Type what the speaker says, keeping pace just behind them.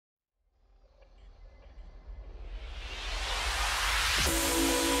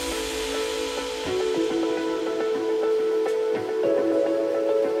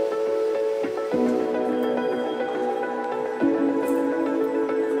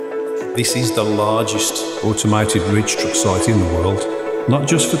This is the largest automated reach truck site in the world, not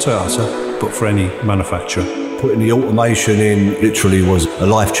just for Toyota, but for any manufacturer. Putting the automation in literally was a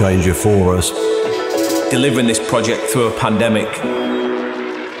life changer for us. Delivering this project through a pandemic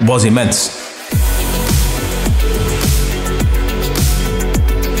was immense.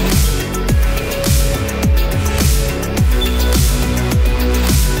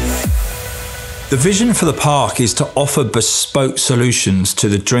 The vision for the park is to offer bespoke solutions to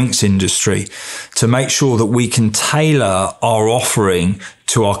the drinks industry to make sure that we can tailor our offering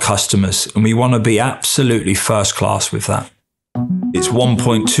to our customers. And we want to be absolutely first class with that. It's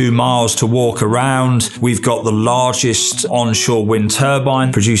 1.2 miles to walk around. We've got the largest onshore wind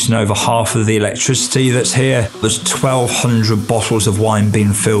turbine producing over half of the electricity that's here. There's 1,200 bottles of wine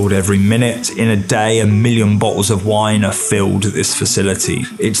being filled every minute. In a day, 1 million bottles of wine are filled at this facility.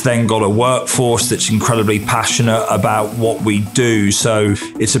 It's then got a workforce that's incredibly passionate about what we do. So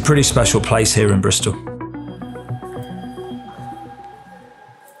it's a pretty special place here in Bristol.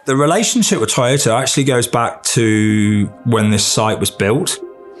 The relationship with Toyota actually goes back to when this site was built.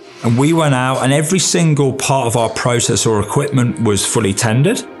 And we went out and every single part of our process or equipment was fully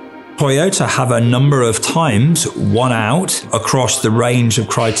tendered. Toyota have a number of times won out across the range of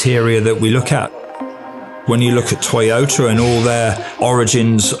criteria that we look at. When you look at Toyota and all their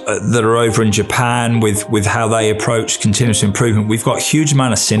origins that are over in Japan with how they approach continuous improvement, we've got a huge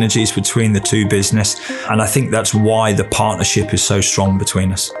amount of synergies between the two business. And I think that's why the partnership is so strong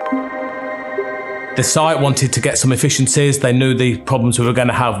between us. The site wanted to get some efficiencies. They knew the problems we were going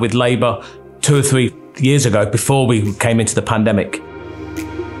to have with labour 2 or 3 years ago before we came into the pandemic.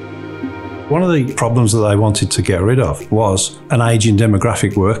 One of the problems that they wanted to get rid of was an ageing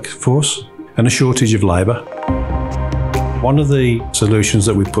demographic workforce and a shortage of labour. One of the solutions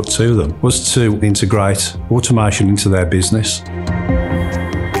that we put to them was to integrate automation into their business.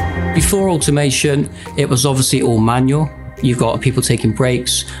 Before automation, it was obviously all manual. You've got people taking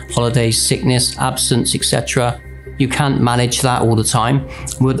breaks, holidays, sickness, absence, etc. You can't manage that all the time.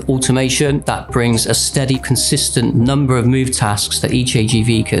 With automation, that brings a steady, consistent number of move tasks that each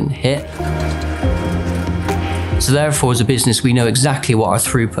AGV can hit. So therefore, as a business, we know exactly what our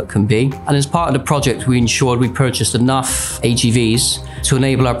throughput can be. And as part of the project, we ensured we purchased enough AGVs to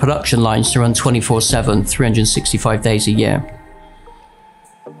enable our production lines to run 24/7, 365 days a year.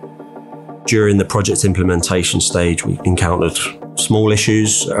 During the project implementation stage, we encountered small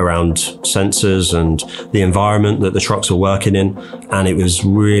issues around sensors and the environment that the trucks were working in. And it was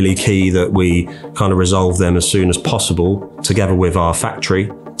really key that we kind of resolve them as soon as possible, together with our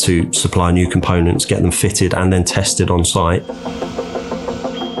factory, to supply new components, get them fitted and then tested on site.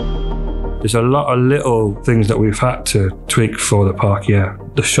 There's a lot of little things that we've had to tweak for the park, yeah.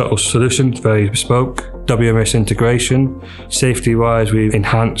 The shuttle solution, very bespoke. WMS integration. Safety-wise, we've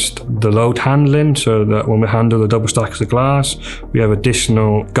enhanced the load handling so that when we handle the double stacks of glass, we have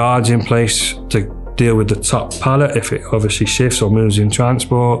additional guards in place to deal with the top pallet if it obviously shifts or moves in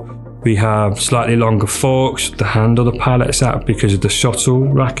transport. We have slightly longer forks to handle the pallets out because of the shuttle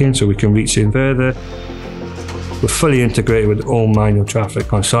racking, so we can reach in further. We're fully integrated with all manual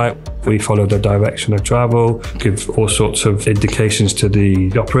traffic on site. We follow the direction of travel, give all sorts of indications to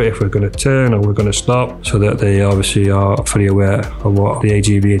the operator if we're going to turn or we're going to stop, so that they obviously are fully aware of what the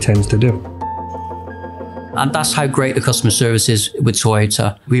AGV intends to do. And that's how great the customer service is with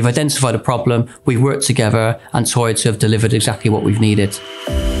Toyota. We've identified a problem, we've worked together, and Toyota have delivered exactly what we've needed.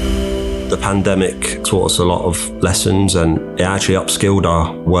 The pandemic taught us a lot of lessons, and it actually upskilled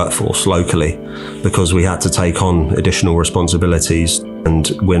our workforce locally because we had to take on additional responsibilities,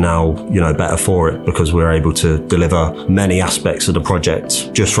 and we're now, better for it because we're able to deliver many aspects of the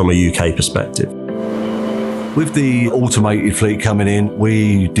project just from a UK perspective. With the automated fleet coming in,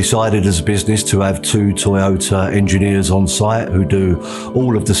 we decided as a business to have 2 Toyota engineers on site who do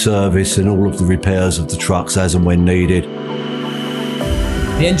all of the service and all of the repairs of the trucks as and when needed.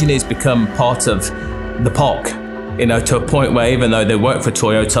 The engineers become part of the park, to a point where even though they work for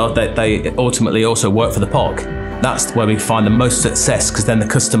Toyota, they ultimately also work for the park. That's where we find the most success, because then the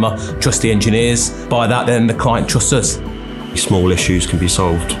customer trusts the engineers. By that, then the client trusts us. Small issues can be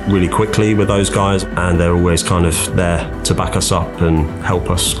solved really quickly with those guys, and they're always kind of there to back us up and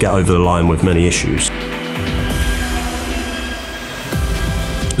help us get over the line with many issues.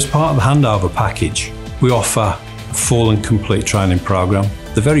 As part of the handover package, we offer a full and complete training program.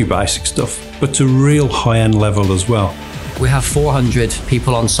 The very basic stuff, but to real high-end level as well. We have 400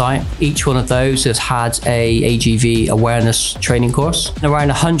 people on site. Each one of those has had a AGV awareness training course. Around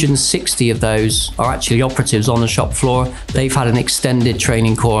 160 of those are actually operatives on the shop floor. They've had an extended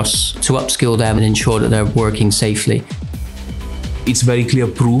training course to upskill them and ensure that they're working safely. It's very clear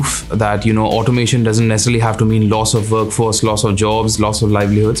proof that, automation doesn't necessarily have to mean loss of workforce, loss of jobs, loss of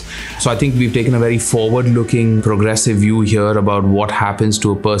livelihoods. So I think we've taken a very forward-looking, progressive view here about what happens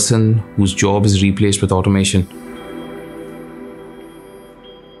to a person whose job is replaced with automation.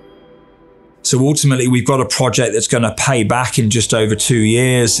 So ultimately, we've got a project that's going to pay back in just over 2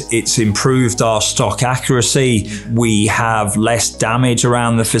 years. It's improved our stock accuracy. We have less damage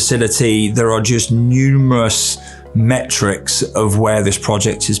around the facility. There are just numerous metrics of where this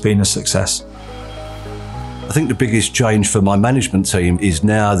project has been a success. I think the biggest change for my management team is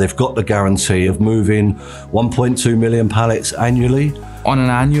now they've got the guarantee of moving 1.2 million pallets annually. On an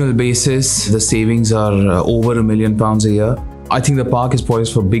annual basis, the savings are over £1 million a year. I think the park is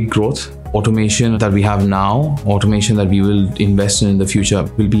poised for big growth. Automation that we have now, automation that we will invest in the future,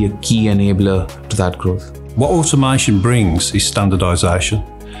 will be a key enabler to that growth. What automation brings is standardisation.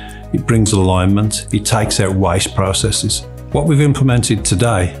 It brings alignment. It takes out waste processes. What we've implemented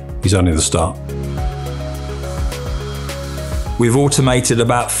today is only the start. We've automated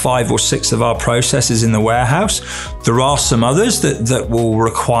about 5 or 6 of our processes in the warehouse. There are some others that will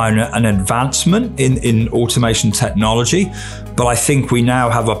require an advancement in automation technology, but I think we now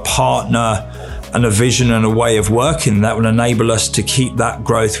have a partner and a vision and a way of working that will enable us to keep that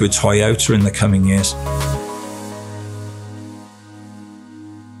growth with Toyota in the coming years.